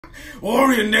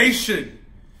Warrior Nation,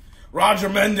 Roger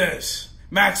Mendez,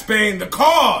 Max Bane, the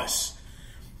cause.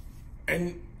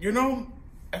 And, you know,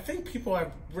 I think people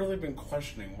have really been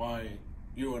questioning why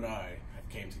you and I have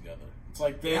came together. It's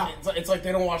like it's like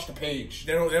they don't watch the page.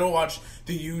 They don't watch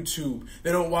the YouTube.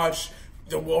 They don't watch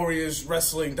the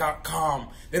warriorswrestling.com.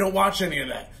 They don't watch any of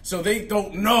that. So they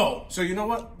don't know. So you know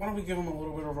what? Why don't we give them a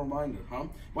little bit of a reminder, huh?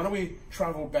 Why don't we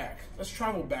travel back? Let's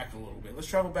travel back a little bit. Let's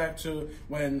travel back to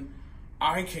when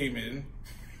I came in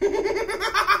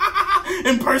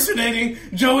impersonating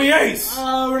Joey Ace.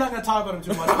 We're not going to talk about him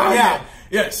too much. But yeah.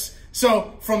 Yes.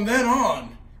 So from then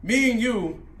on, me and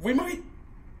you, we might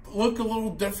look a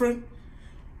little different,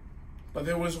 but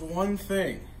there was one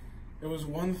thing. There was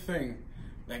one thing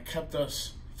that kept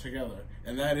us together,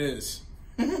 and that is,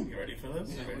 you ready for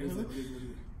this? Yeah, ready for this?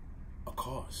 A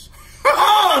cause.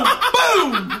 Oh,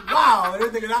 boom! Wow, I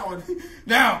didn't think of that one.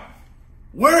 Now,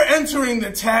 we're entering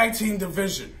the tag team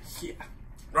division. Yeah.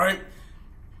 Right?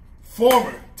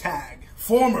 Former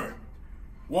Former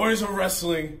Warriors of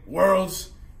Wrestling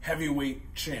World's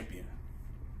Heavyweight Champion.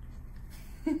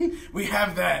 We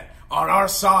have that on our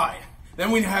side.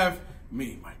 Then we have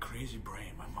me, my crazy brain,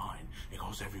 my mind. It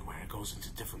goes everywhere. It goes into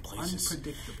different places.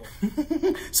 Unpredictable.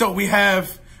 So we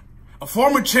have a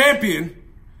former champion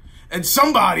and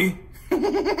somebody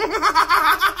who's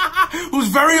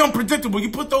very unpredictable. You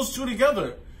put those two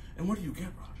together, and what do you get,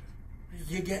 Roger?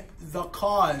 You get the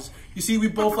cause. You see, we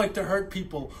both like to hurt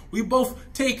people. We both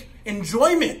take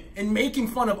enjoyment in making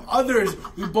fun of others.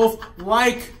 We both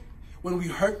like when we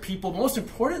hurt people. Most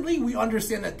importantly, we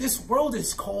understand that this world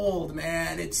is cold,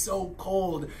 man. It's so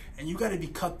cold. And you gotta be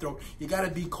cutthroat. You gotta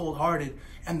be cold-hearted.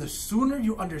 And the sooner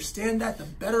you understand that, the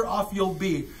better off you'll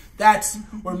be. That's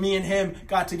where me and him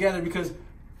got together, because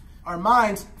our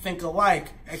minds think alike,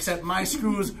 except my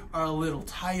screws are a little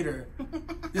tighter.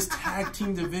 This tag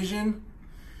team division,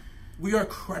 we are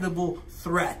credible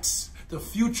threats. The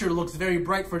future looks very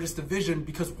bright for this division,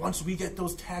 because once we get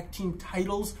those tag team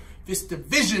titles, this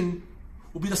division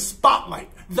will be the spotlight,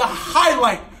 the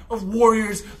highlight of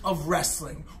Warriors of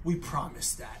Wrestling. We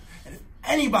promise that. And if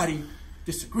anybody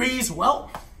disagrees,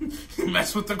 well, you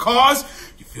mess with the cause,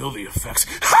 you feel the effects.